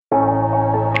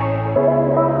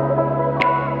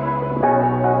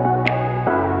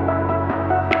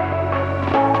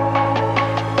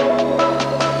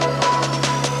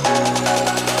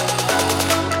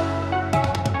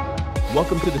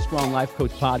Life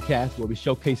Coach podcast, where we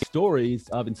showcase stories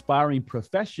of inspiring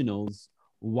professionals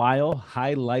while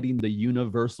highlighting the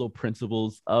universal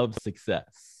principles of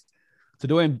success.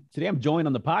 Today I'm joined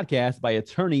on the podcast by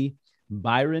attorney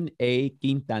Byron A.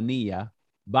 Quintanilla.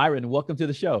 Byron, welcome to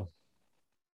the show.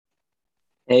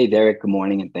 Hey, Derek, good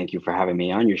morning, and thank you for having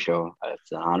me on your show.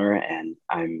 It's an honor, and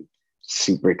I'm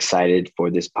super excited for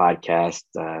this podcast.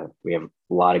 We have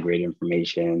a lot of great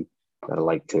information that I'd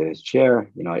like to share.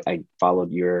 I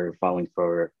followed your following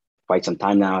for quite some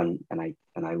time now, and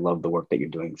I love the work that you're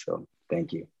doing. So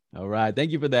thank you. All right.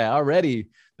 Thank you for that. Already,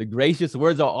 the gracious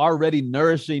words are already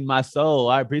nourishing my soul.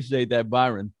 I appreciate that,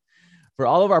 Byron. For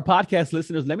all of our podcast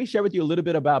listeners, let me share with you a little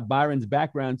bit about Byron's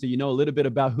background so you know a little bit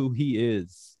about who he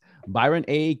is. Byron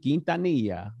A.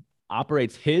 Quintanilla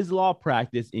operates his law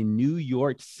practice in New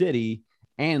York City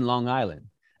and Long Island,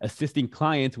 assisting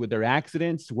clients with their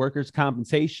accidents, workers'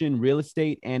 compensation, real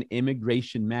estate, and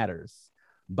immigration matters.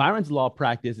 Byron's law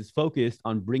practice is focused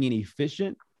on bringing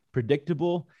efficient,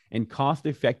 predictable, and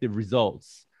cost-effective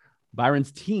results.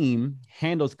 Byron's team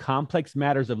handles complex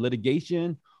matters of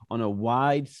litigation on a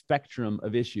wide spectrum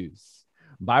of issues.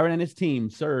 Byron and his team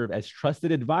serve as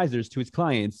trusted advisors to his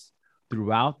clients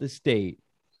throughout the state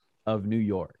of New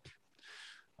York.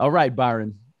 All right,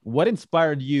 Byron, what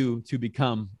inspired you to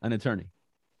become an attorney?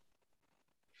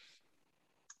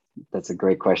 That's a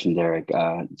great question, Derek.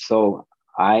 So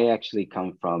I actually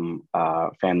come from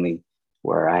a family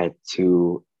where I had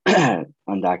two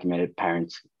undocumented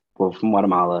parents, both from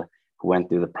Guatemala, who went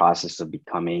through the process of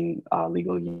becoming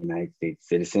legal United States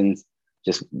citizens,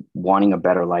 just wanting a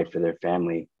better life for their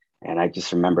family. And I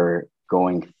just remember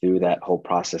going through that whole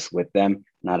process with them,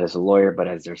 not as a lawyer, but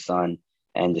as their son,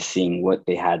 and just seeing what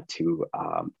they had to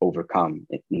overcome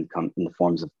in the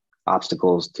forms of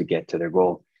obstacles to get to their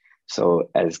goal. So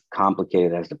as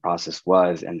complicated as the process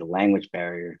was, and the language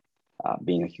barrier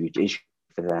being a huge issue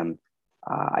for them,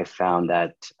 I found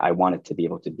that I wanted to be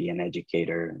able to be an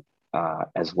educator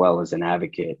as well as an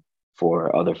advocate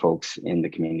for other folks in the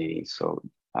community. So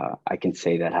I can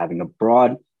say that having a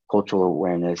broad cultural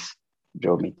awareness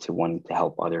drove me to wanting to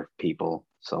help other people.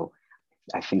 So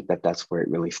I think that that's where it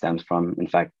really stems from. In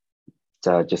fact,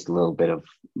 just a little bit of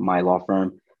my law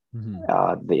firm.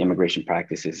 Mm-hmm. The immigration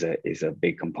practice is a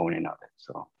big component of it.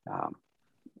 So,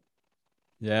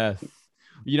 yes,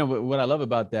 what I love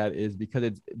about that is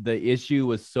because the issue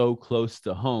was so close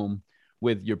to home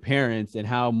with your parents and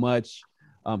how much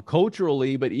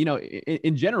culturally, but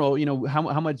in general,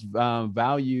 how much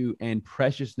value and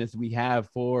preciousness we have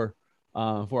for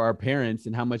our parents,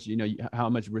 and how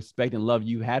much respect and love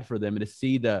you had for them, and to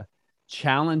see the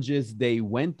challenges they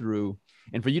went through.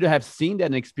 And for you to have seen that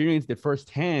and experienced it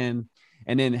firsthand,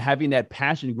 and then having that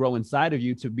passion grow inside of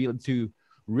you to be able to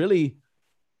really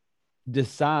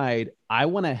decide, I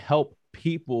want to help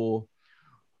people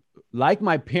like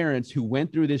my parents who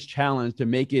went through this challenge to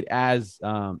make it as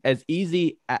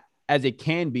easy as it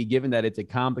can be, given that it's a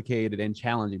complicated and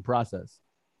challenging process.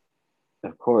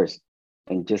 Of course.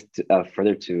 And just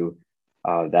further to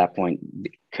that point,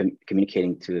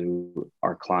 communicating to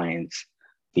our clients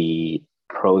the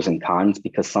pros and cons,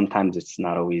 because sometimes it's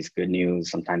not always good news.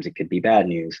 Sometimes it could be bad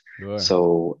news. Sure.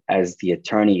 So as the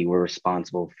attorney, we're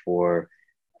responsible for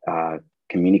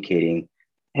communicating,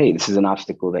 hey, this is an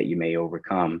obstacle that you may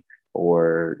overcome,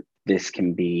 or this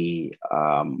can be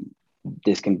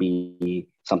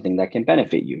something that can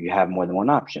benefit you. You have more than one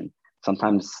option.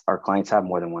 Sometimes our clients have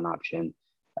more than one option,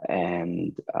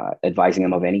 and advising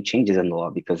them of any changes in the law,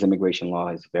 because immigration law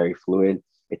is very fluid.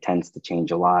 It tends to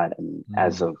change a lot. And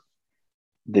as of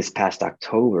this past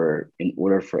October, in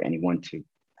order for anyone to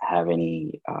have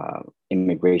any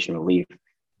immigration relief,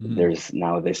 there's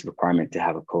now this requirement to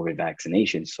have a COVID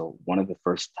vaccination. So one of the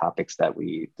first topics that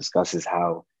we discuss is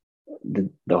how the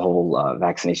whole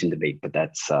vaccination debate, but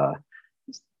that's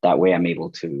that way I'm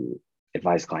able to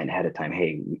advise the client ahead of time,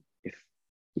 hey,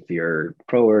 if you're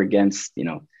pro or against,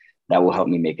 that will help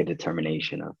me make a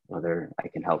determination of whether I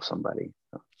can help somebody.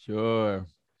 So, sure.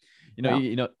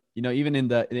 Even in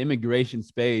the immigration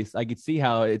space, I could see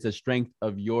how it's a strength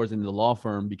of yours in the law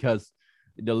firm, because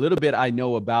the little bit I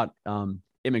know about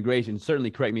immigration,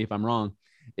 certainly correct me if I'm wrong,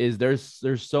 is there's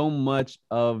so much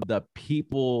of the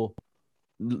people,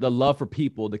 the love for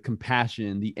people, the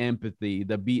compassion, the empathy,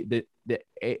 the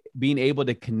being able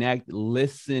to connect,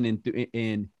 listen,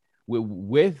 and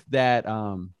with that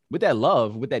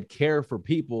love, with that care for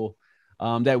people.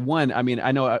 That one, I mean,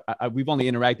 I know we've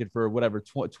only interacted for whatever,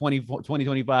 20,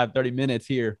 25, 30 minutes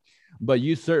here, but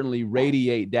you certainly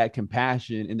radiate that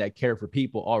compassion and that care for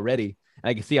people already. And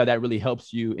I can see how that really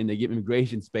helps you in the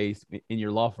immigration space in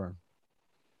your law firm.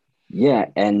 Yeah.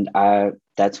 And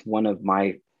that's one of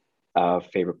my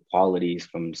favorite qualities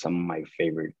from some of my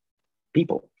favorite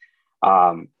people.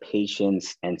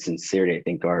 Patience and sincerity, I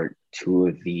think, are two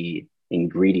of the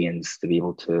ingredients to be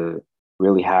able to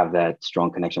really have that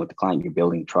strong connection with the client. You're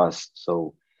building trust.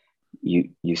 So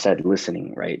you said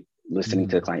listening, right? Listening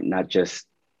to the client, not just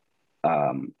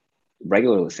um,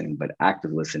 regular listening, but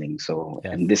active listening. So,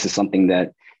 Yes. and this is something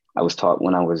that I was taught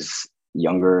when I was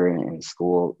younger in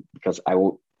school, because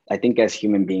I think as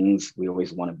human beings, we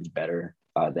always want to be better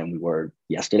than we were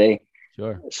yesterday.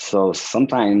 Sure. So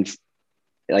sometimes,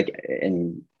 like,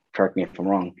 and correct me if I'm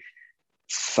wrong,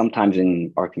 sometimes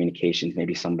in our communications,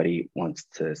 maybe somebody wants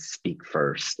to speak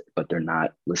first, but they're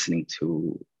not listening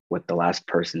to what the last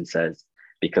person says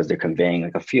because they're conveying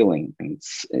like a feeling. And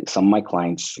some of my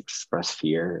clients express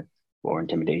fear or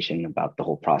intimidation about the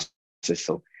whole process.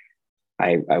 So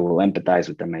I will empathize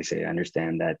with them. I say, I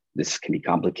understand that this can be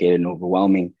complicated and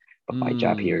overwhelming, but my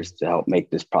job here is to help make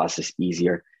this process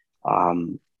easier.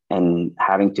 And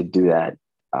having to do that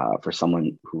for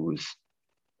someone whose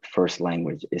first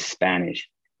language is Spanish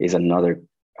is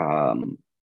um,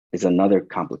 another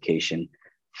complication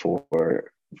for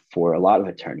a lot of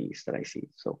attorneys that I see.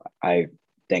 So I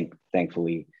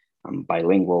thankfully I'm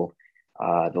bilingual.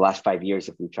 The last 5 years,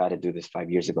 if we try to do this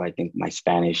 5 years ago, I think my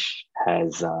Spanish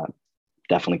has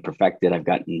definitely perfected. I've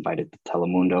gotten invited to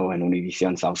Telemundo and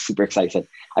Univision, so I'm super excited.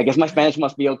 I guess my Spanish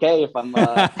must be okay if I'm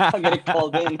getting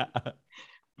called in.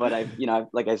 But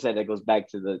like I said, it goes back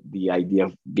to the idea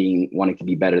of wanting to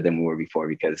be better than we were before,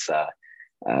 because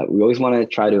we always want to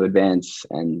try to advance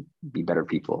and be better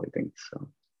people, I think. So.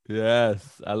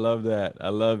 Yes, I love that. I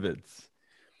love it.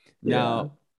 Yeah.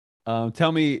 Now,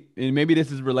 tell me, and maybe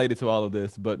this is related to all of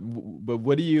this, but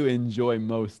what do you enjoy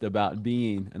most about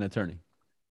being an attorney?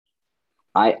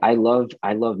 I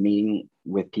love meeting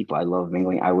with people. I love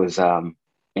mingling. I was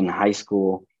in high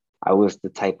school. I was the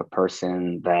type of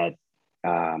person that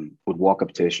would walk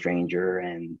up to a stranger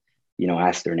and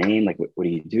ask their name, like what do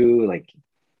you do, like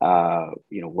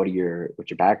what's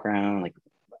your background, like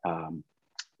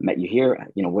met you here,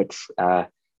 what's how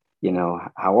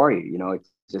are you, it's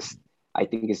just, I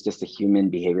think it's just a human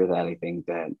behavior that I think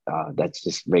that's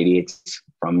just radiates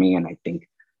from me, and I think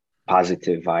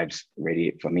positive vibes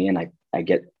radiate from me, and I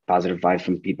get positive vibes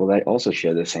from people that also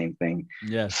share the same thing.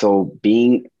 Yes. So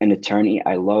being an attorney,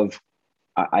 I love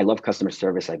customer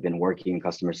service. I've been working in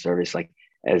customer service like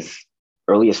as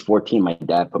early as 14. My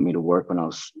dad put me to work when I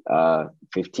was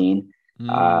 15.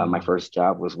 My first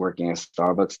job was working at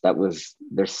Starbucks.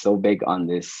 They're so big on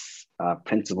this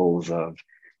principles of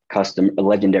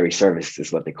legendary service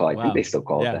is what they call it. I think they Wow. still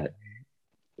call it Yeah. that.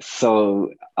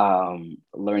 So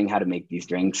learning how to make these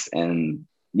drinks and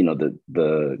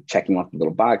the checking off the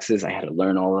little boxes, I had to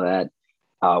learn all of that.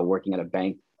 Working at a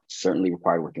bank certainly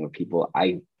required working with people.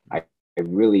 I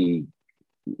really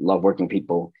love working with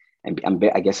people, and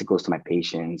I guess it goes to my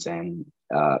patience and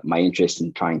my interest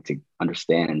in trying to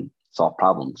understand and solve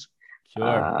problems.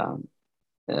 Sure.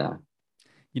 Yeah.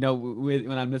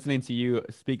 When I'm listening to you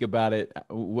speak about it,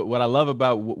 what I love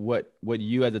about what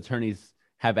you as attorneys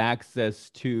have access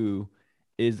to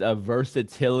is a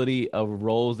versatility of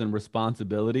roles and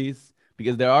responsibilities.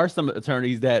 Because there are some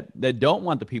attorneys that don't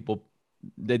want the people,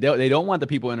 they don't want the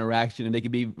people interaction, and they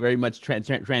can be very much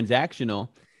transactional,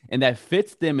 and that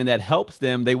fits them and that helps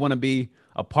them. They want to be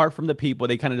apart from the people.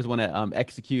 They kind of just want to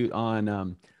execute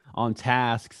on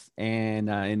tasks and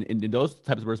those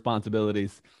types of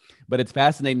responsibilities. But it's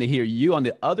fascinating to hear you on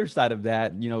the other side of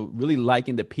that, really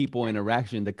liking the people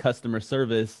interaction, the customer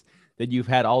service that you've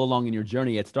had all along in your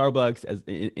journey at Starbucks, as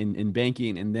in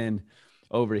banking, and then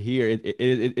over here.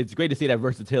 It's great to see that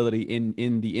versatility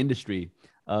in the industry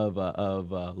of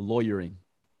lawyering.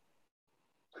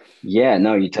 Yeah,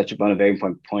 no, you touch upon a very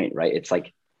important point, right? It's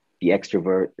like the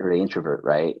extrovert or the introvert,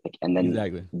 right? Like, and then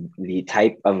Exactly. the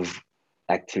type of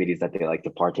activities that they like to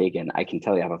partake in. I can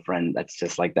tell you, I have a friend that's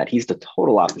just like that. He's the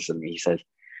total opposite of me. He says,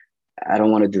 I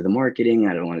don't want to do the marketing.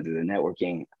 I don't want to do the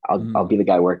networking. I'll be the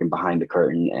guy working behind the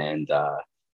curtain, and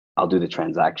I'll do the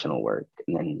transactional work.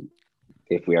 And then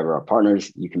if we ever are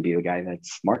partners, you can be the guy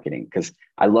that's marketing, because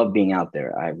I love being out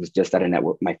there. I was just at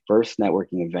my first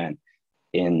networking event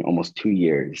in almost 2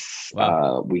 years.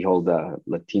 Wow. We hold a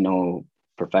Latino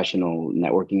professional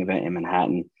networking event in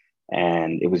Manhattan,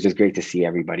 and it was just great to see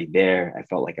everybody there. I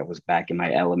felt like I was back in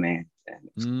my element,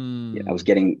 and yeah, I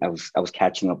was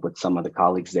catching up with some of the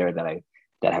colleagues there that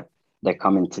have that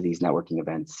come into these networking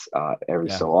events every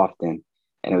Yeah. so often,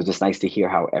 and it was just nice to hear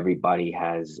how everybody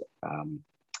has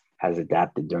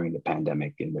adapted during the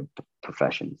pandemic in their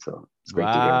profession. So it's great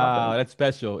to hear about Wow, that. that's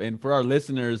special. And for our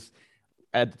listeners,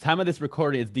 at the time of this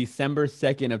recording, it's December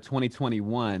 2nd of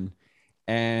 2021.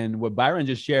 And what Byron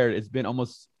just shared, it's been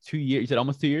almost 2 years. You said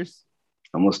almost 2 years?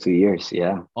 Almost 2 years.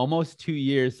 Yeah. Almost 2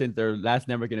 years since their last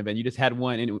networking event. You just had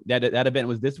one, and that event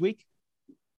was this week?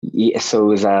 Yeah. So it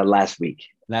was last week.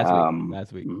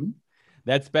 Last week. Mhm.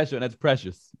 That's special and that's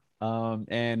precious.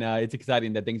 And it's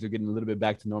exciting that things are getting a little bit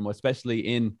back to normal, especially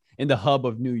in the hub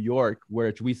of New York,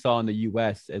 which we saw in the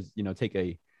U.S. as take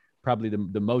a probably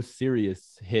the most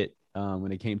serious hit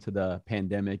when it came to the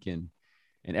pandemic and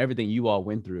everything you all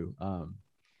went through.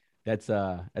 That's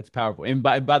powerful. And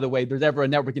by the way, if there's ever a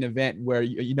networking event where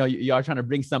you are trying to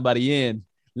bring somebody in,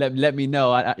 let me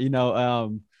know.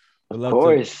 Of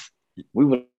course, we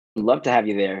would love to have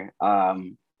you there.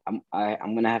 I'm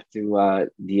gonna have to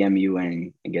DM you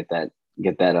and get that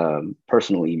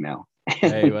personal email.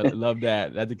 Hey, well, love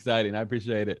that. That's exciting. I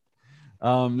appreciate it.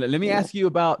 Let me ask you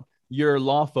about your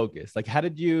law focus. Like, how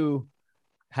did you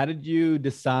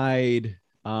decide?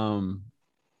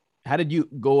 How did you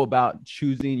go about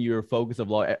choosing your focus of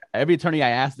law? Every attorney I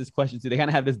asked this question to, they kind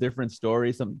of have this different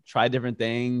story. Some tried different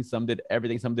things. Some did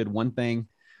everything. Some did one thing.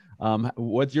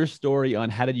 What's your story on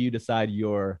how did you decide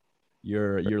your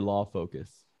law focus?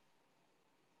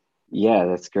 Yeah,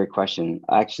 that's a great question.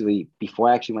 Actually, before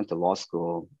I actually went to law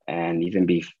school, and even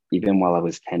while I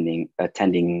was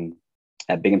attending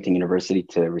at Binghamton University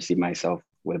to receive myself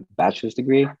with a bachelor's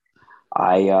degree,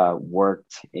 I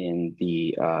worked in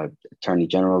the Attorney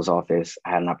General's office.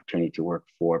 I had an opportunity to work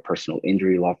for personal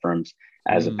injury law firms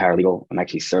as a paralegal. I'm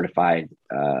actually certified.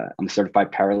 I'm a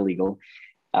certified paralegal,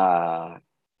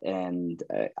 and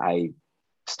I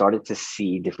started to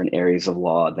see different areas of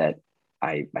law that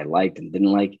I liked and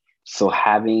didn't like. So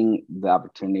having the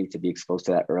opportunity to be exposed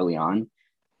to that early on,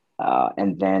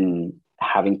 and then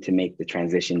having to make the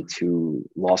transition to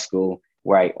law school,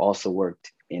 where I also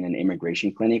worked in an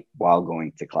immigration clinic while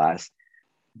going to class,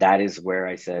 that is where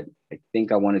I said, I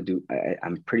think I want to do,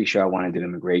 I'm pretty sure I want to do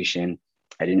immigration.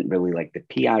 I didn't really like the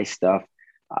PI stuff.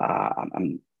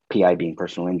 I'm PI being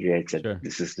personal injury. I said, Sure.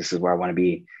 this is where I want to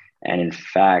be. And in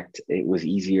fact, it was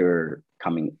easier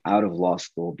coming out of law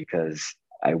school because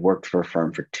I worked for a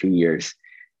firm for 2 years.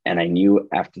 And I knew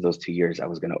after those 2 years, I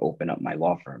was going to open up my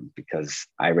law firm because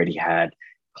I already had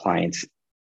clients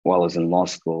while I was in law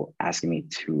school asking me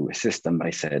to assist them. But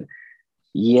I said,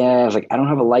 yeah, I was like, I don't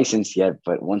have a license yet,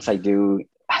 but once I do,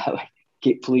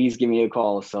 please give me a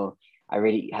call. So I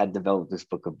already had developed this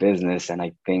book of business. And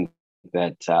I think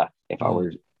that if I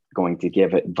were going to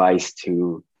give advice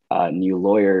to new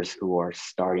lawyers who are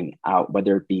starting out,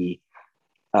 whether it be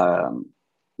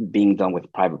being done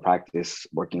with private practice,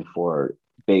 working for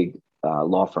big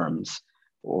law firms,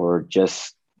 or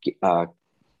just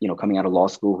coming out of law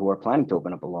school who are planning to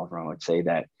open up a law firm, I would say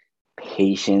that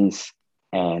patience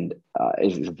and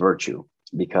is a virtue,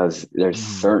 because there's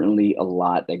certainly a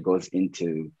lot that goes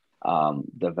into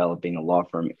developing a law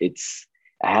firm.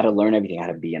 I had to learn everything. I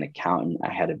had to be an accountant.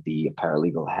 I had to be a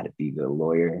paralegal. I had to be the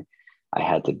lawyer. I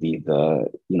had to be the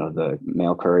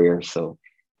mail courier. So,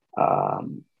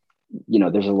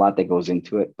 there's a lot that goes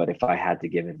into it. But if I had to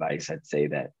give advice, I'd say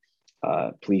that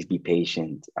please be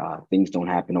patient. Things don't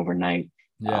happen overnight.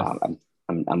 Yes.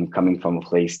 I'm coming from a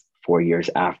place 4 years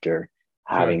after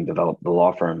having developed the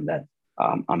law firm that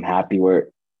I'm happy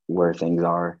where things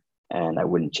are, and I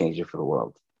wouldn't change it for the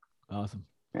world. Awesome.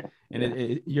 Yeah.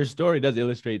 And your story does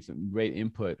illustrate some great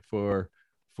input for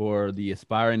the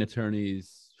aspiring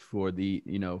attorneys, for the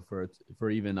for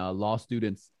even law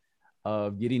students,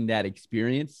 of getting that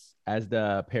experience as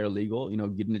the paralegal.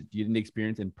 Getting the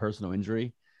experience in personal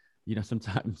injury.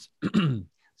 Sometimes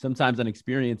sometimes an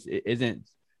experience isn't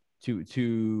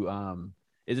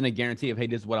isn't a guarantee of, hey,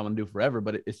 this is what I want to do forever,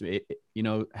 but it's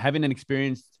having an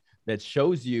experience that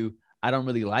shows you, I don't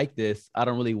really like this, I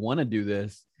don't really want to do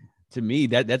this. To me,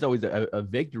 that's always a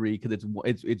victory, because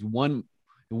it's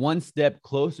one step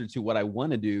closer to what I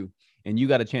want to do, and you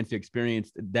got a chance to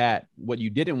experience that, what you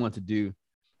didn't want to do,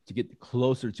 to get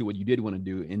closer to what you did want to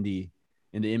do in the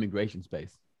immigration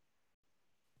space.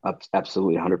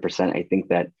 Absolutely, 100%. I think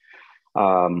that,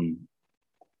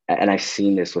 and I've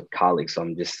seen this with colleagues, so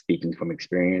I'm just speaking from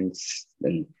experience.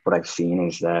 And what I've seen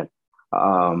is that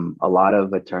a lot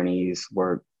of attorneys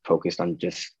were focused on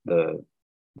just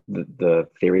the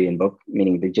theory and book,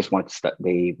 meaning they just want to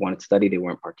they wanted to study. They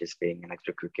weren't participating in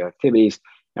extracurricular activities,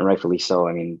 and rightfully so.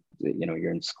 I mean,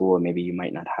 you're in school and maybe you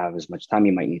might not have as much time.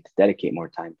 You might need to dedicate more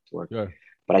time to work. Sure.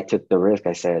 But I took the risk.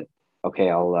 I said, okay,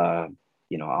 I'll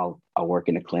work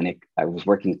in a clinic. I was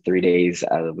working 3 days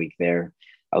out of the week there.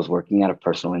 I was working at a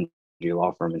personal injury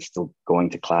law firm and still going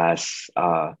to class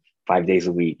 5 days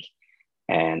a week.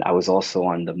 And I was also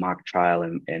on the mock trial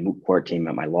and moot court team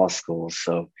at my law school.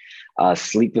 So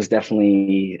sleep was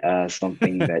definitely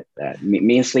something that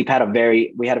me and sleep had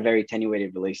we had a very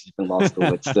attenuated relationship in law school,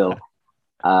 but still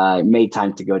made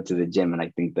time to go to the gym. And I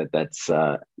think that's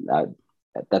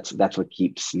what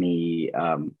keeps me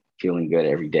feeling good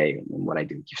every day. And what I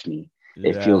do keeps me,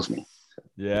 it fuels me.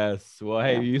 Yes. Well,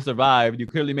 hey, you survived. You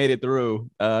clearly made it through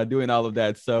doing all of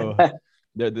that. So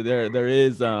there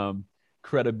is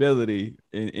credibility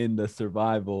in the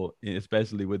survival,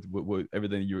 especially with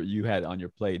everything you had on your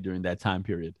plate during that time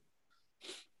period.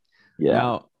 Yeah,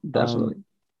 now, definitely.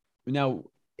 Now,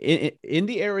 in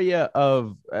the area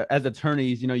of as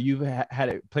attorneys, you've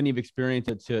had plenty of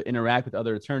experience to interact with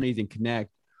other attorneys and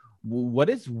connect. What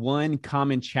is one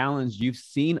common challenge you've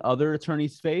seen other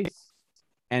attorneys face,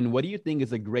 and what do you think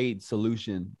is a great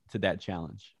solution to that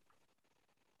challenge?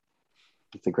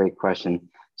 It's a great question.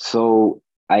 So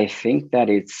I think that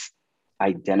it's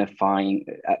identifying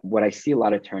what I see a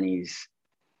lot of attorneys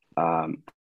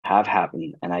have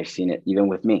happened, and I've seen it even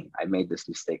with me. I made this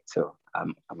mistake too.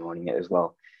 I'm owning it as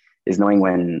well. Is knowing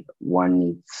when one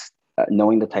needs,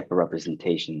 knowing the type of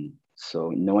representation. So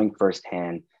knowing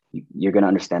firsthand, you're going to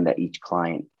understand that each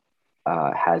client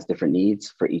has different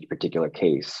needs for each particular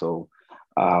case. So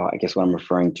I guess what I'm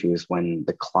referring to is when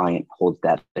the client holds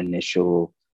that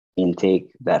initial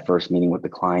intake, that first meeting with the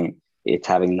client, it's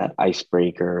having that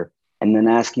icebreaker and then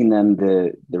asking them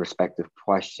the respective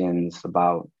questions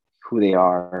about who they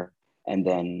are and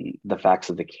then the facts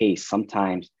of the case.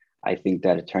 Sometimes I think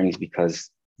that attorneys, because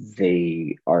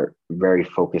they are very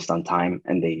focused on time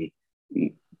and they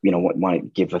want to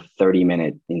give a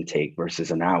 30-minute intake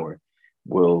versus an hour,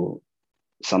 will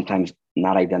sometimes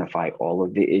not identify all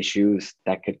of the issues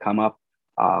that could come up.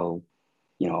 I'll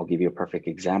give you a perfect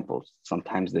example.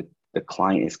 Sometimes the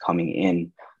client is coming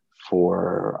in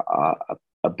for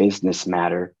a business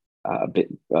matter,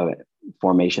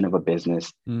 formation of a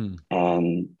business,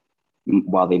 and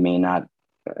while they may not,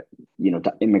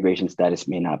 the immigration status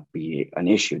may not be an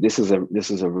issue. This is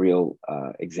a real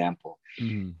example.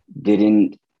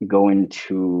 Didn't go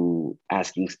into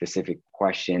asking specific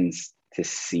questions to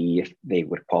see if they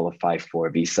would qualify for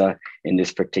a visa. In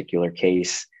this particular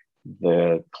case,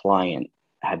 the client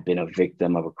had been a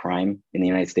victim of a crime in the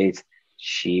United States.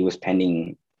 She was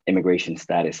pending immigration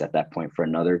status at that point for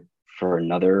another through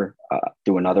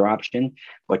another option,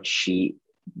 but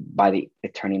by the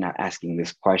attorney not asking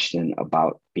this question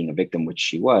about being a victim, which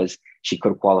she was, she could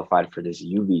have qualified for this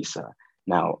U visa.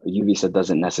 Now, a U visa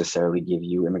doesn't necessarily give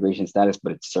you immigration status,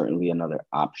 but it's certainly another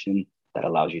option that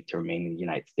allows you to remain in the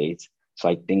United States. So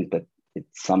I think that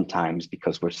it's sometimes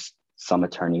because some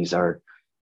attorneys are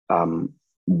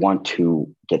want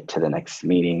to get to the next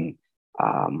meeting,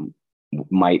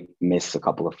 might miss a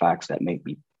couple of facts that may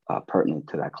be pertinent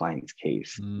to that client's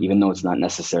case, even though it's not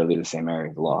necessarily the same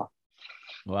area of law.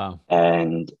 Wow.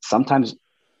 And sometimes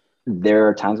there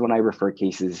are times when I refer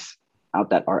cases out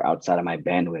that are outside of my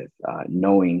bandwidth.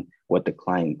 Knowing what the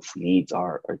client's needs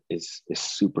are is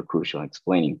super crucial in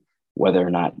explaining whether or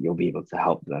not you'll be able to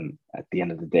help them at the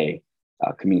end of the day.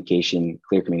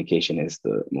 Clear communication is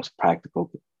the most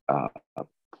practical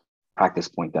practice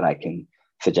point that I can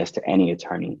suggest to any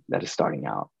attorney that is starting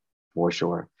out, for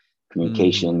sure.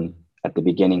 Communication at the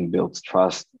beginning builds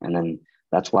trust. And then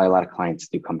that's why a lot of clients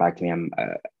do come back to me.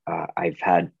 I've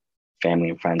had family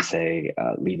and friends say,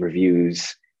 leave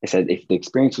reviews. I said, if the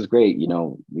experience was great,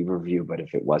 leave a review. But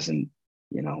if it wasn't,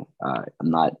 I'm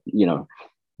not,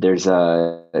 there's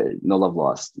no love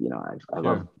lost. I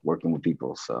love working with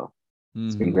people. So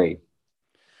it's been great.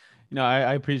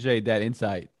 I appreciate that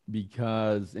insight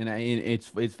because, and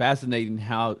it's fascinating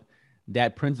how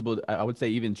that principle, I would say,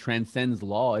 even transcends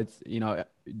law. It's,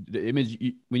 the image,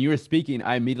 when you were speaking,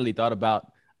 I immediately thought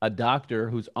about a doctor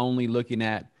who's only looking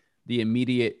at the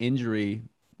immediate injury,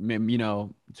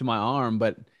 to my arm,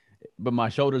 but my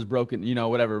shoulder's broken,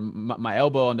 whatever, my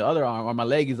elbow on the other arm, or my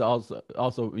leg is also,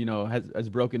 has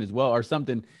broken as well, or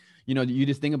something. You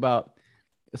just think about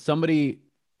somebody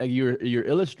you're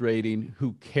illustrating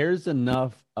who cares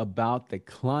enough about the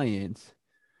client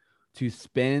to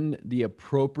spend the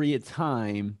appropriate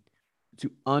time to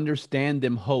understand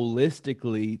them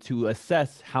holistically, to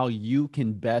assess how you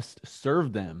can best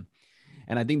serve them.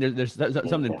 And I think there's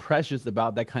something precious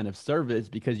about that kind of service,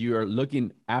 because you are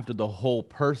looking after the whole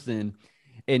person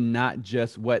and not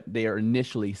just what they are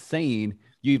initially saying.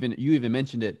 You even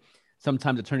mentioned it.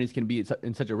 Sometimes attorneys can be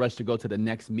in such a rush to go to the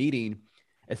next meeting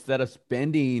instead of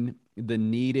spending the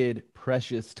needed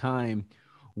precious time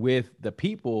with the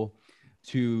people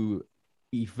to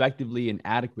effectively and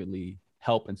adequately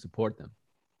help and support them.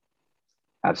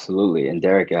 Absolutely. And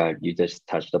Derek, you just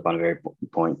touched up on a very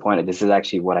point. This is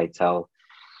actually what I tell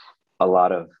a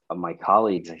lot of my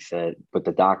colleagues. I said, but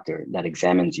the doctor that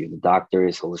examines you, the doctor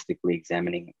is holistically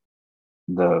examining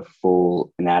the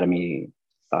full anatomy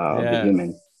of the Yes.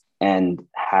 human, and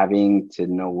having to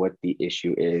know what the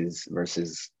issue is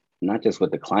versus not just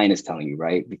what the client is telling you,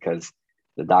 right? Because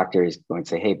the doctor is going to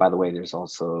say, hey, by the way, there's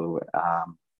also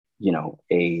you know,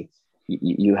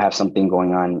 you have something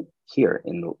going on here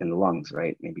in the lungs,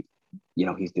 right? Maybe, you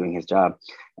know, he's doing his job.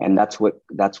 And that's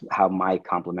how my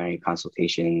complimentary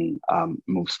consultation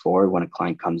moves forward when a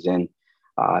client comes in,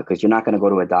 because you're not going to go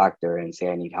to a doctor and say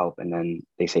I need help and then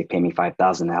they say pay me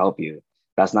 5,000 to help you.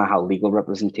 That's not how legal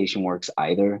representation works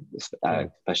either,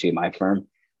 Correct. especially in my firm.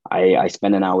 I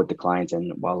spend an hour with the clients,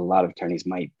 and while a lot of attorneys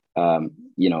might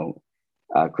you know,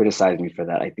 criticize me for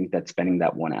that, I think that spending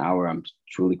that 1 hour, I'm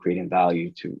truly creating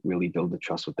value to really build the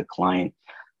trust with the client.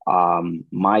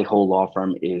 My whole law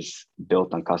firm is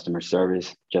built on customer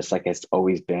service, just like it's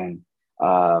always been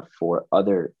for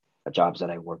other jobs that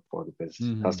I work for, because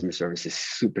Mm-hmm. customer service is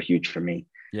super huge for me.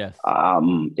 Yes.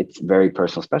 It's very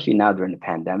personal, especially now during the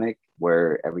pandemic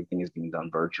where everything is being done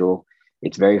virtual.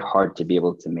 It's very hard to be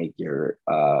able to make your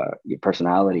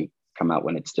personality come out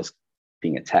when it's just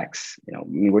being a text. You know, I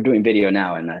mean, we're doing video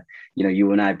now, and you know,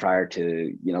 you and I, prior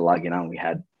to, you know, logging on, we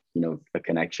had, you know, a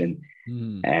connection.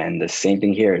 Mm-hmm. And the same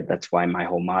thing here. That's why my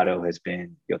whole motto has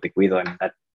been Yo te cuido.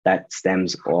 And that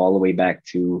stems all the way back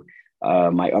to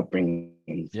my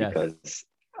upbringing, Yes. because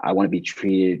I want to be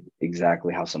treated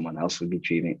exactly how someone else would be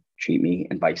treat me,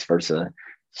 and vice versa.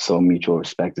 So mutual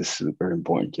respect is super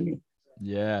important to me.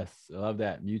 Yes. I love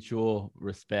that mutual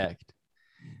respect.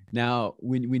 Now,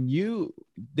 when you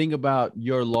think about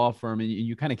your law firm, and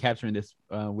you kind of capturing this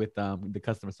with the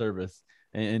customer service,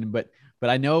 and but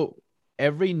I know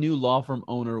every new law firm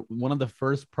owner, one of the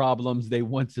first problems they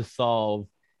want to solve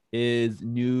is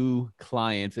new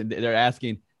clients, and they're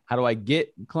asking, how do I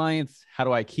get clients? How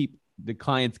do I keep the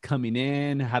clients coming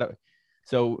in? How do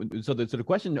so the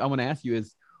question I want to ask you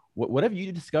is, what have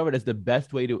you discovered as the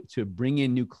best way to bring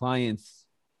in new clients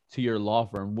to your law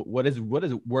firm? What has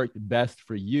worked best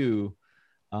for you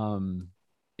um,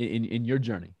 in your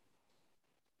journey?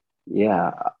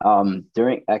 Yeah.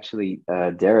 During actually,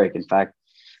 Derek, in fact,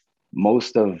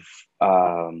 most of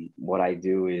what I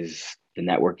do is the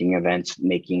networking events,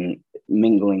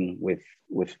 mingling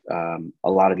with a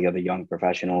lot of the other young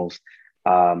professionals.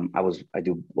 I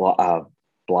do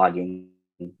blogging,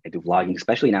 I do vlogging,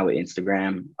 especially now with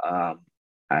Instagram.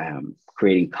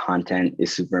 Creating content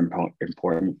is super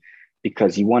important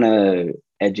because you want to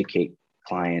educate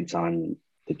clients on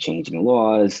the changing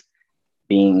laws,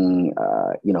 being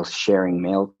you know, sharing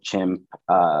Mailchimp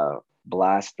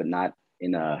blast, but not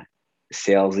in a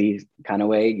salesy kind of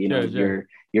way. You know, Sure, sure.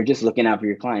 you're just looking out for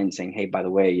your client, saying, hey, by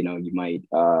the way, you know, you might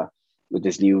with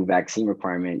this new vaccine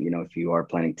requirement, you know, if you are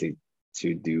planning to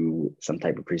do some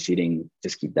type of proceeding,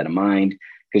 just keep that in mind,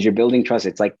 because you're building trust.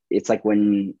 It's like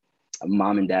when a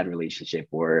mom and dad relationship,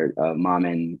 or a mom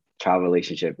and child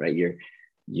relationship, right?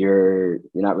 You're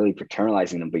not really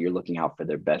paternalizing them, but you're looking out for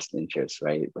their best interests,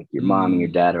 right? Like your mom and your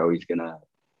dad Mm, are always gonna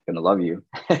love you,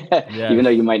 even yes. though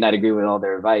you might not agree with all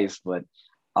their advice. But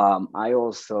I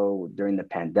also, during the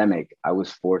pandemic, I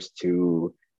was forced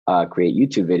to create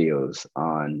YouTube videos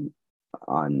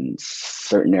on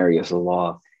certain areas of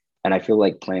law. And I feel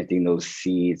like planting those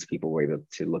seeds, people were able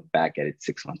to look back at it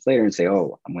 6 months later and say,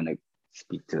 "Oh, I'm going to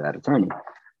speak to that attorney."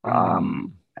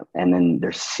 Um, Mm, and then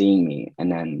they're seeing me.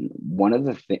 And then one of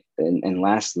the things, and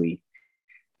lastly,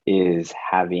 is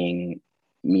having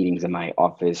meetings in my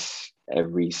office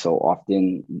every so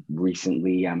often.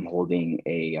 Recently, I'm holding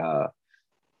a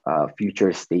future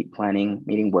estate planning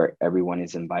meeting where everyone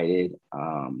is invited.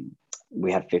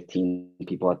 We had 15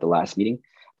 people at the last meeting,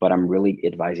 but I'm really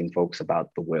advising folks about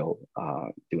the will,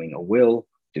 doing a will,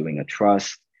 doing a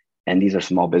trust. And these are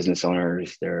small business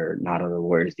owners. They're not other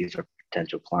lawyers. These are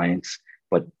potential clients,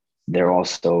 but they're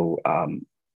also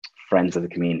friends of the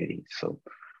community. So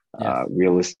yes.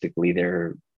 realistically,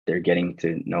 they're getting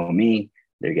to know me.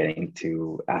 They're getting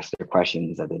to ask their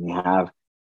questions that they may have.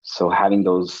 So having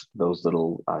those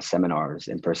little seminars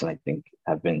in person, I think,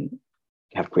 have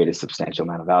created a substantial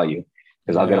amount of value,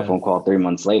 because I'll get a Yes. phone call 3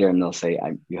 months later and they'll say,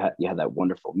 you had that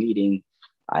wonderful meeting.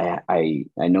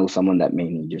 I know someone that may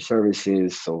need your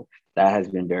services." So that has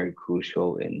been very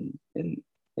crucial in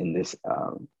this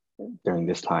during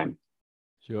this time.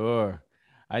 Sure.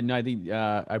 I know. I think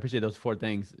I appreciate those four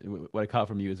things. What I caught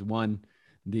from you is one,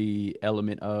 the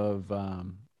element of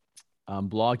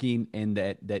blogging and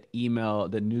that email,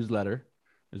 the newsletter,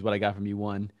 is what I got from you.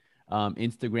 One,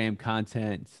 Instagram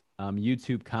content,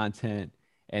 YouTube content,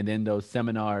 and then those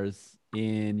seminars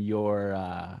in your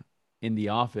in the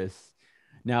office.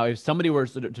 Now, if somebody were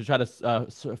to try to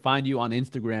find you on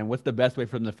Instagram, what's the best way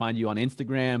for them to find you on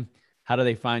Instagram? How do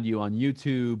they find you on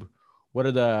YouTube? What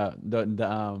are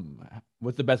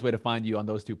what's the best way to find you on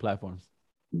those two platforms?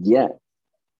 Yeah.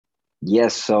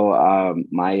 Yes. So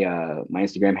my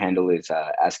Instagram handle is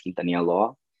Ask Quintanilla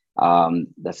Law.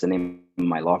 That's the name of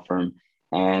my law firm.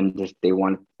 And if they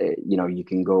want, you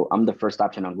can go. I'm the first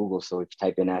option on Google. So if you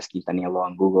type in Ask Quintanilla Law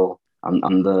on Google,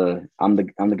 I'm the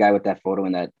guy with that photo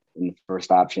in the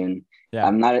first option. Yeah.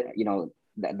 I'm not,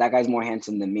 that guy's more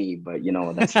handsome than me, but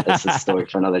that's a story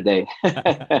for another day.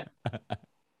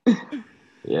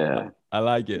 Yeah. I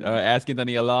like it. Ask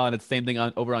Quintanilla Law, and it's the same thing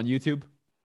over on YouTube.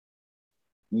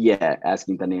 Yeah, Ask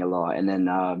Quintanilla Law. And then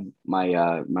my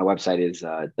website is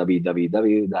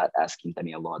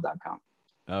www.askquintanillalaw.com.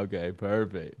 Okay,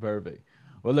 perfect.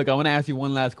 Well, look, I want to ask you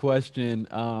one last question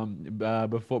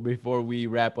before we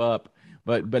wrap up.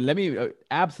 But let me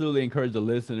absolutely encourage the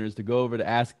listeners to go over to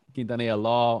Ask Quintanilla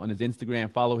Law on his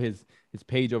Instagram, follow his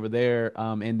page over there,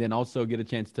 and then also get a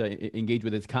chance to engage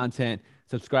with his content,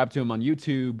 subscribe to him on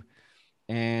YouTube,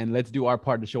 and let's do our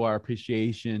part to show our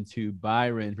appreciation to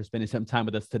Byron for spending some time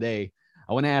with us today.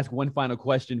 I want to ask one final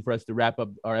question for us to wrap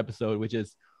up our episode, which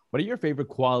is, what are your favorite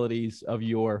qualities of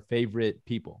your favorite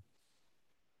people?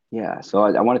 Yeah, so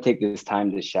I want to take this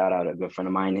time to shout out a good friend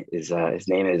of mine. His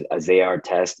name is Isaiah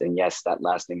Artest. And yes, that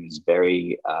last name is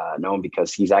very known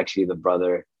because he's actually the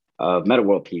brother of Metta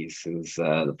World Peace, who's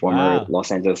the former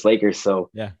Los Angeles Lakers. So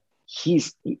yeah,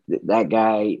 that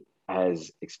guy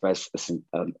has expressed a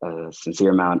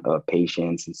sincere amount of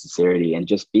patience and sincerity and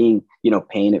just being,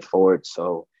 paying it forward.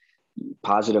 So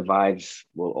positive vibes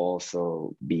will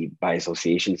also be by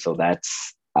association. So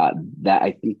that's that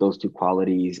I think those two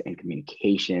qualities and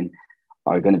communication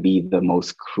are going to be the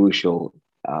most crucial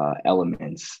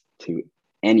elements to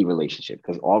any relationship,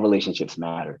 because all relationships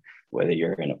matter, whether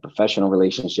you're in a professional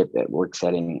relationship, at work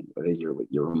setting, whether you're with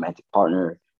your romantic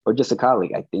partner or just a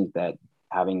colleague. I think that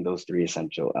having those three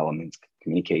essential elements,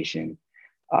 communication,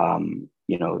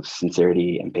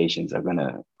 sincerity and patience, are going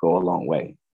to go a long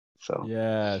way. So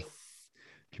yes,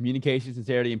 communication,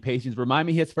 sincerity, and patience. Remind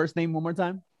me his first name one more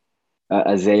time.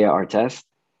 Isaiah Artest.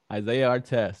 Isaiah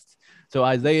Artest. So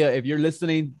Isaiah, if you're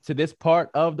listening to this part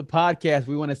of the podcast,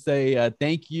 we want to say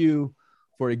thank you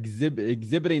for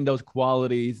exhibiting those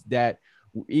qualities that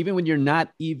even when you're not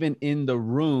even in the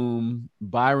room,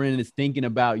 Byron is thinking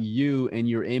about you and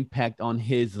your impact on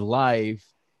his life.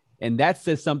 And that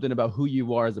says something about who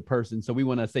you are as a person. So we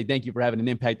want to say thank you for having an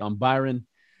impact on Byron.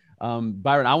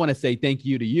 Byron, I want to say thank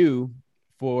you to you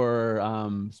for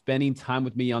spending time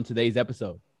with me on today's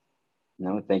episode.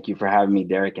 No, thank you for having me,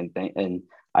 Derek. And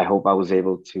I hope I was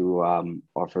able to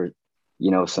offer,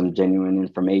 some genuine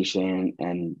information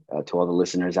and to all the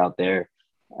listeners out there.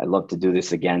 I'd love to do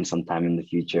this again sometime in the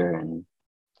future. And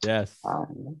yes.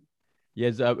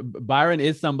 Byron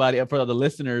is somebody, for the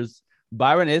listeners,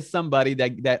 Byron is somebody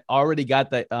that already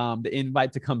got the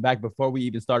invite to come back before we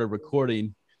even started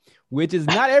recording, which is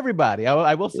not everybody.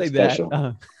 I will say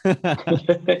that.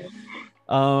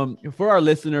 For our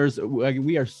listeners,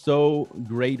 we are so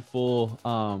grateful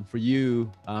for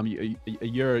you.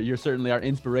 You're certainly our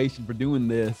inspiration for doing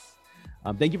this.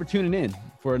 Thank you for tuning in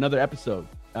for another episode.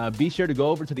 Be sure to go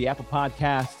over to the Apple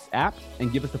Podcasts app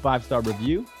and give us a 5-star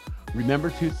review. Remember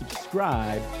to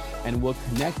subscribe, and we'll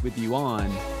connect with you on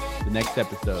the next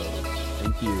episode.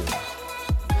 Thank you.